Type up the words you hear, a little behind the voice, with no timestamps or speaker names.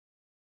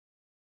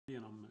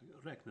Genom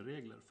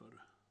räkneregler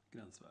för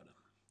gränsvärden.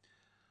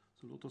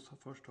 Så låt oss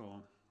först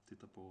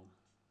titta på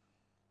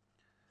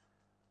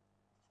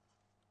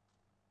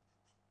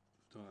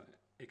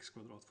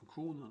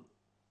x-kvadratfunktionen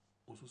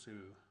och så ser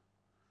vi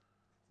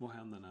vad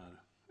händer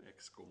när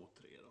x går mot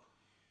 3 då.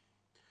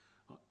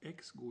 Ja,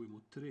 x går ju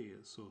mot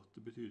 3 så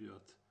det betyder ju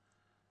att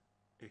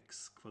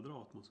x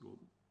kvadrat måste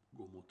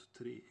gå mot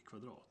 3 i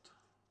kvadrat.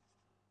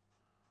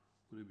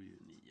 Och det blir ju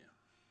 9.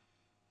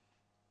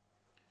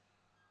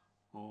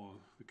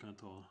 Och vi kan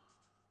ta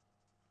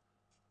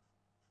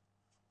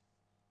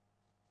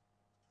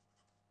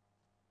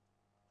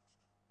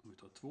om vi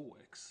tar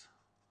 2x.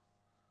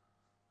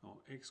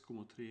 Ja, x går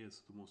mot 3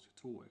 så då måste ju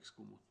 2x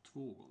gå mot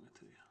 2 gånger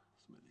 3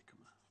 som är lika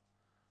med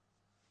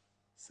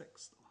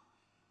 6 då.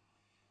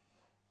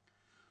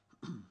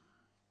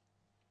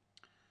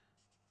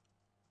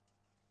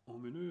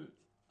 Om vi nu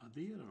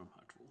adderar de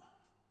här två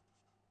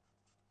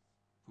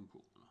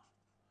funktionerna.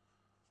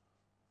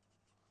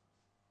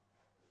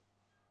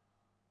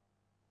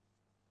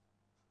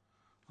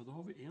 Ja, då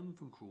har vi en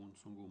funktion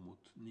som går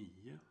mot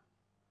 9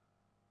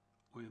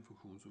 och en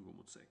funktion som går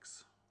mot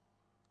 6.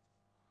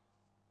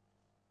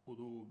 Och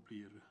då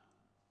blir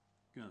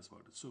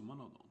gränsvärdet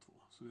summan av de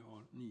två. Så vi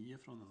har 9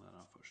 från den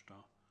där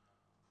första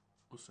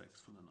och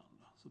 6 från den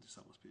andra. Så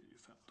tillsammans blir det ju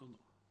 15 då.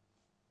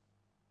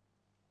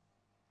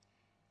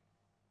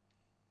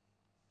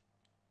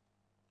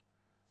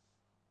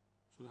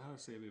 Så det här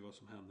ser vi vad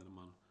som händer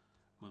när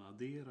man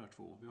adderar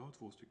två. Vi har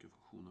 2 stycken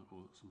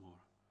funktioner som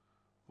har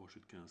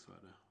varsitt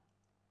gränsvärde.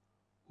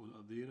 Och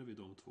adderar vi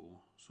de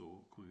två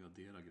så kommer vi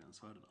addera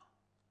gränsvärdena.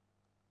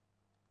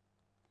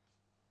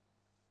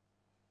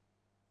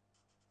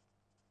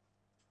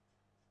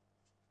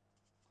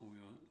 Och vi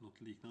har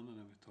något liknande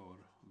när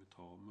vi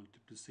tar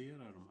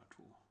multiplicerar de här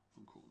två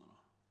funktionerna.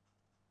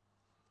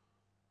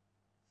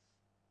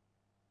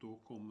 Då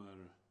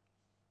kommer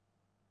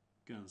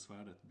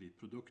gränsvärdet bli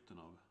produkten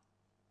av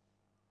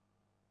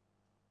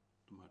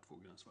de här två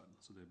gränsvärdena.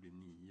 Så det blir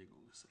 9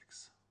 gånger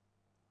 6.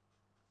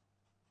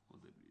 Och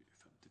det blir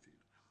 54.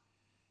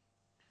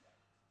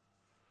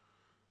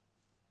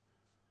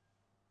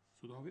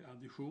 Så då har vi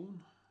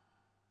addition.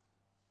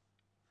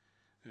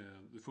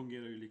 Det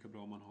fungerar ju lika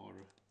bra om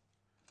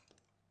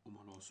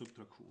man har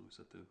subtraktion. Vi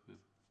sätter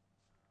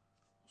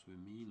och så är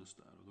minus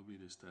där och då blir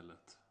det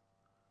istället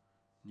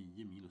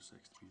 9 minus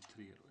 6 blir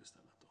 3 då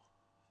istället då.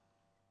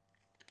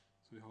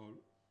 Så vi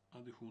har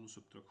addition och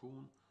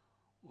subtraktion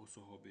och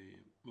så har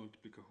vi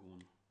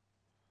multiplikation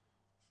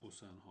och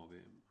sen har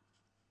vi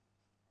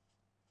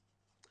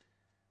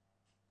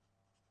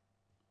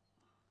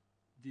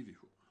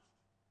division.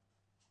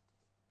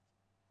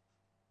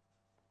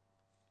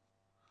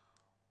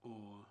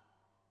 Och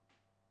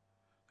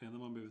det enda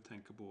man behöver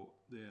tänka på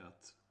det är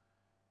att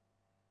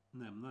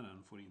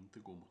nämnaren får inte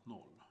gå mot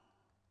 0.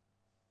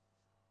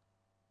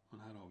 Men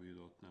här har vi ju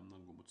då att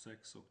nämnaren går mot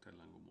 6 och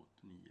tällan går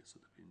mot 9 så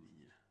det blir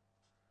 9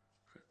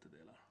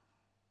 sjättedelar.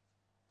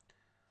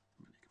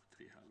 Som är lika med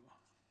 3 halva.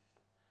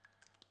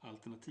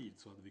 Alternativt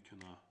så hade vi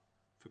kunnat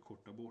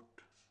förkorta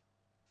bort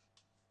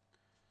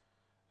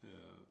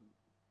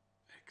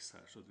x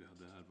här så att vi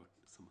hade här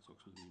varit samma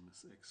sak som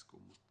minus x går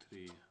mot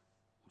 3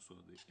 och så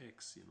hade vi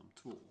x genom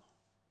 2.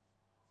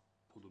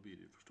 Och då blir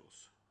det ju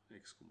förstås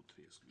x går mot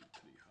 3 så blir det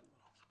 3 halva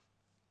då.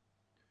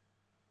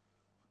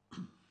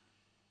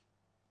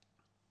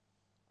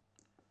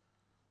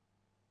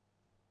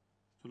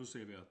 Så då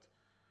ser vi att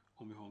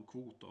om vi har en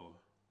kvot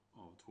av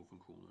två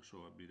funktioner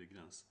så blir det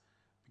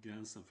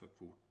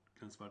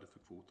gränsvärdet för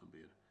kvoten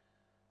blir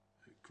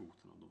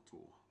kvoten av de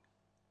två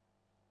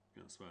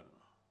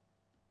gränsvärdena.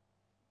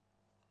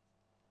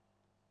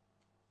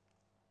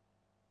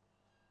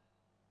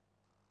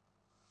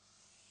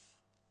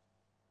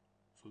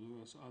 Så då är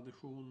alltså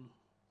addition,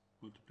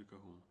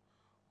 multiplikation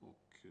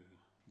och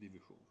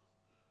division.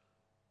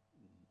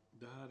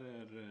 Det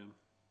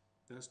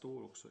här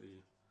står också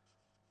i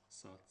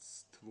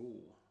sats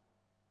 2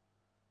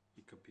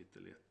 i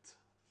kapitel 1,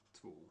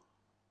 2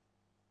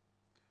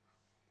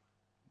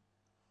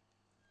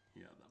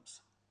 i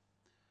Adams.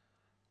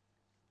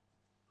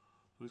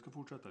 Så vi ska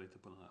fortsätta lite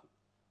på det här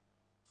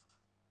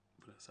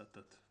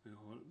sättet. Nu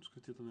ska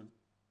vi titta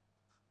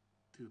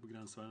på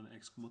gränsvärden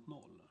x går mot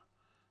 0.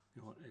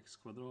 Vi har x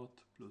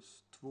kvadrat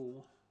plus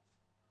 2.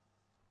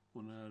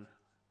 Och när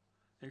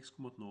x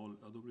går mot 0,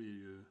 ja då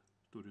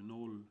står det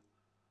 0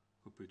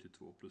 upphöjt till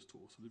 2 plus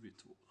 2, så det blir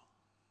 2 då.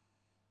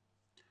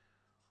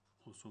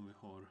 Och som vi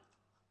har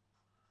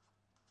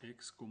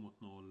x går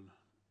mot 0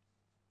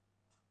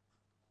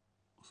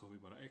 och så har vi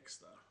bara x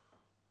där.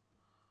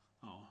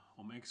 Ja,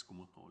 om x går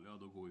mot 0, ja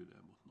då går ju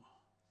det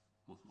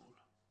mot 0.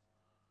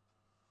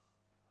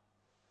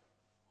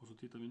 Och så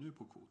tittar vi nu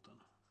på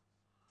kvoten.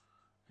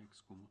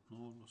 X går mot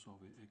 0 och så har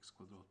vi x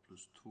kvadrat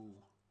plus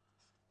 2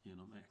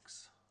 genom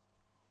x.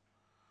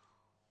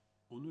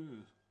 Och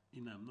nu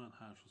i nämnaren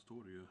här så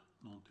står det ju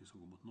någonting som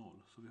går mot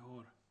 0. Så vi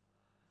har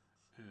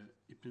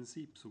i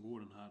princip så går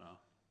den här,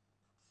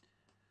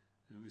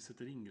 om vi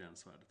sätter in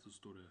gränsvärdet så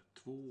står det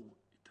 2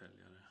 i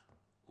täljare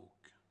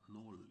och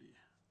 0 i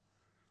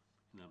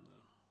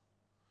nämnaren.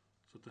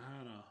 Så att den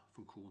här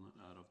funktionen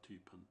är av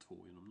typen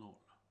 2 genom 0.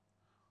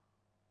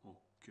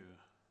 Och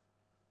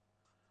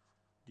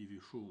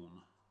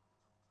division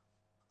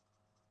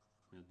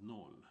med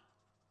 0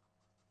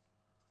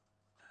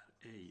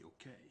 är ej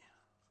okej.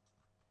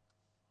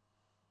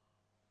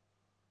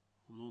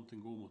 Om någonting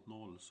går mot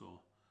 0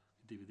 så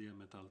dividerar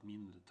med ett allt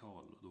mindre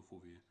tal och då får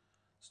vi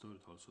större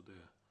tal. Så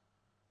det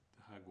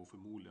här går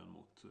förmodligen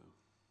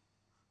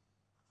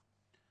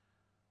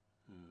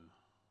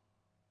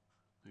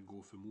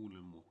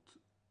mot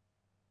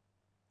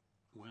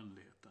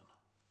oändligheten.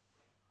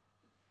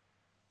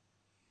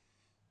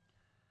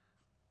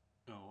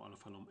 Ja, i alla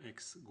fall om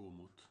x går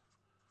mot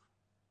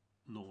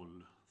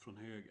 0 från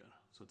höger.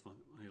 Så att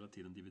man hela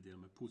tiden dividerar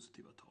med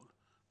positiva tal.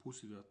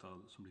 Positiva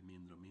tal som blir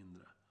mindre och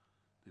mindre.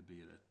 Det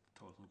blir ett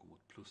tal som går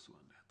mot plus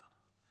oändligheten.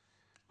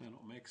 Men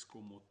om x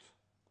går mot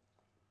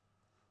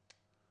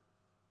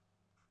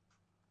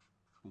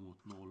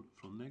 0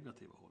 från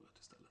negativa hållet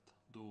istället.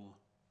 Då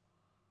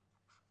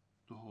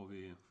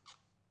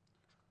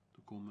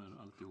kommer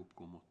alltihop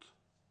gå mot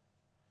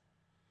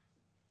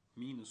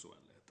minus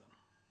oändligheten.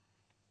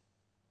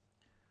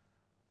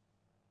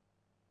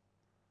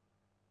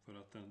 För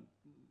att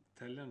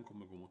täljaren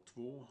kommer gå mot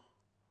 2,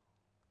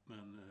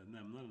 men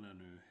nämnaren är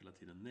nu hela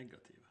tiden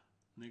negativ.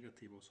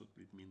 Negativ och så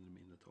blir ett mindre och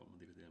mindre tal man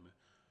dividerar med.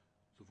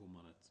 Så får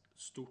man ett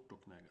stort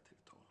och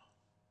negativt tal.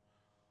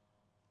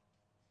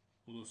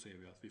 Och då ser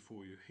vi att vi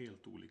får ju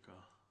helt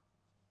olika.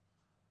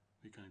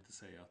 Vi kan inte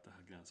säga att det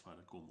här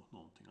gränsvärdet går mot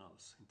någonting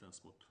alls. Inte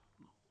ens mot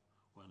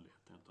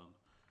oändligheten. Utan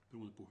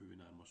beroende på hur vi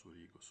närmar oss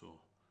Origo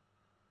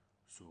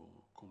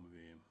så kommer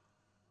vi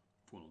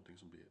få någonting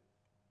som blir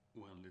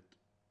oändligt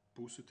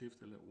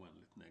positivt eller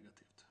oändligt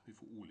negativt. Vi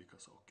får olika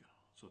saker.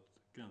 Så att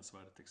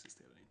gränsvärdet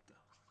existerar inte.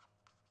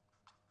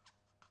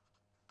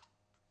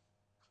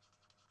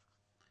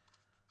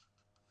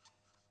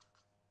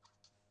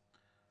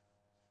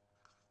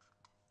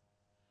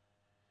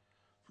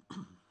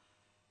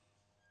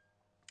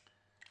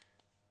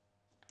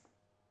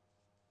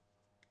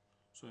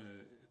 Så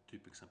är ett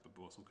typexempel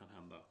på vad som kan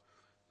hända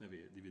när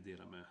vi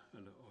dividerar med,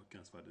 eller har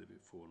gränsvärde där vi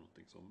får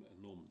någonting som är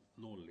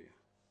noll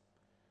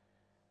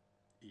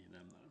i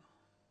nämnaren.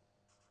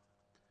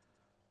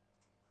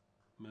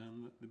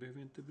 Men det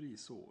behöver inte bli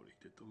så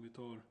riktigt. Om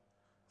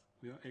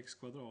vi har x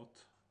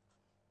kvadrat,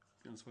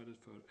 gränsvärdet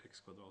för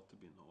x kvadrat det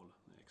blir 0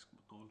 när x går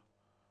mot 0.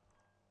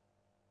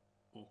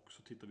 Och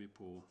så tittar vi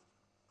på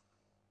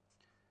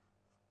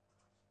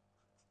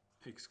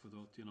x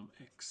kvadrat genom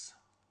x.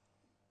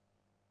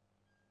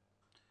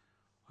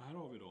 Och här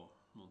har vi då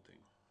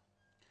någonting.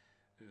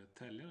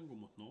 Täljaren går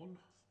mot 0.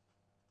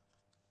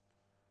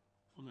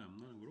 Och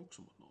nämnaren går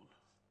också mot 0.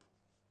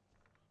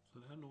 Så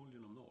det här är 0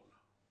 genom 0.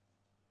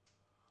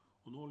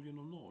 Och 0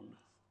 genom 0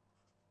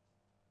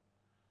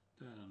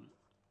 det är en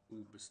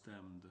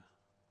obestämd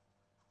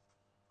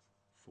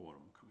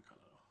form kan vi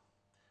kalla det.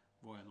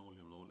 Vad är 0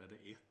 genom 0? Är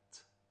det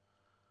 1?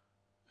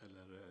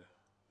 Eller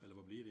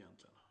vad blir det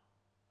egentligen?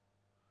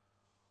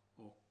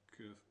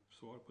 Och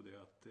svar på det är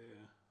att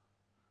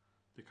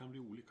det kan bli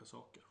olika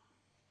saker.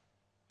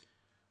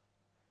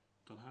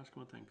 Utan här ska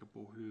man tänka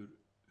på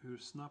hur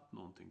snabbt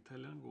någonting.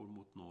 Täljaren går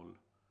mot 0.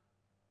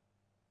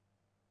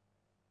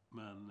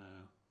 Men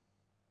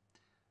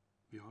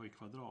vi har i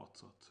kvadrat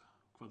så att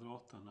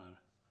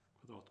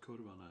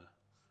kvadratkurvan är,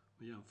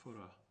 vi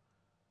jämföra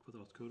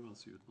kvadratkurvan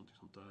ser ut någonting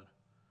sånt där.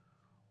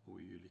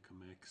 Och y lika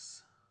med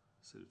x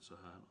ser ut så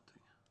här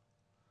någonting.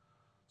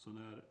 Så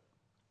när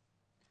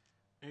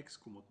x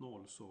går mot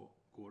 0 så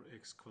går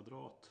x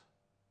kvadrat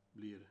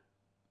blir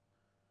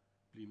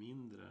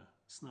mindre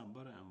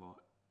snabbare än vad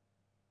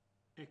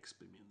x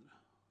blir mindre.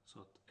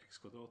 Så att x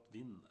kvadrat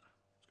vinner,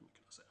 ska man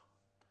kunna säga.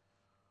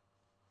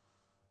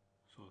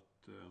 Så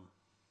att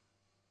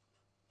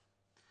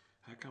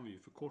här kan vi ju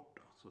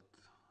förkorta, så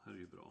att här är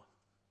ju bra.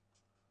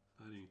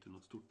 Det här är ju inte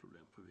något stort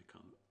problem för vi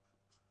kan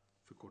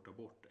förkorta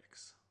bort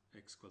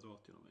x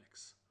kvadrat genom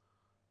x.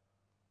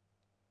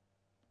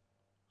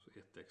 Så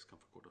 1x kan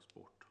förkortas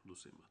bort och då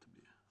ser man att det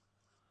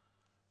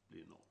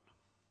blir 0.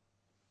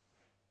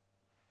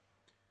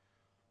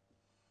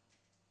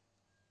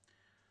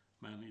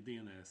 Men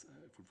idén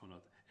är fortfarande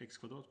att x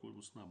kvadrat går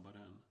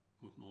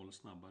mot 0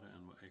 snabbare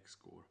än vad x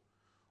går.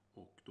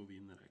 Och då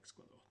vinner x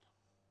kvadrat.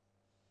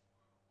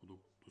 Och då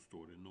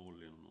står det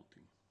 0 genom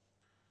någonting.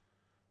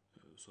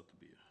 Så att det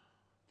blir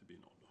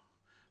 0 då.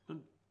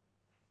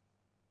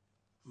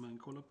 Men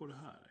kolla på det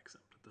här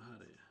exemplet. Det här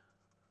är,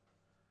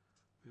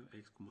 vi har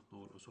x går mot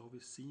 0 och så har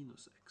vi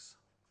sinus x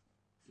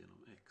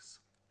genom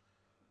x.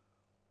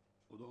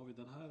 Och då har vi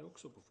den här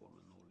också på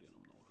formen 0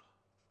 genom 0.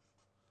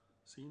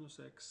 Sinus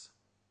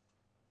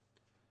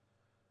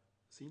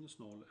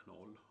 0 är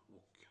 0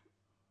 och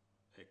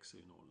x är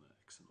ju 0 när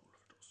x är 0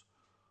 förstås.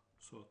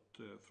 Så att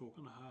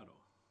frågan är här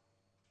då.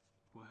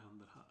 Vad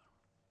händer här?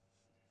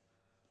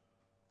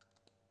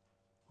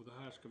 Och det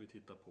här ska vi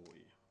titta på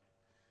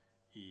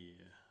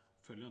i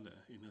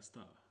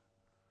nästa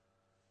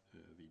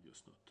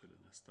videosnutt eller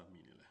nästa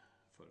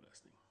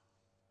miniföreläsning.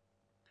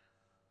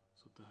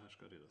 Så att det här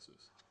ska redas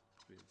ut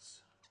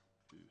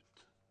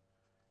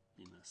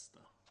i nästa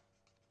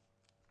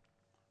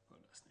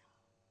föreläsning.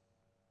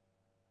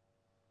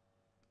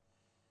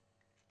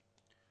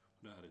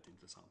 Det här är ett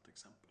intressant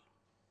exempel.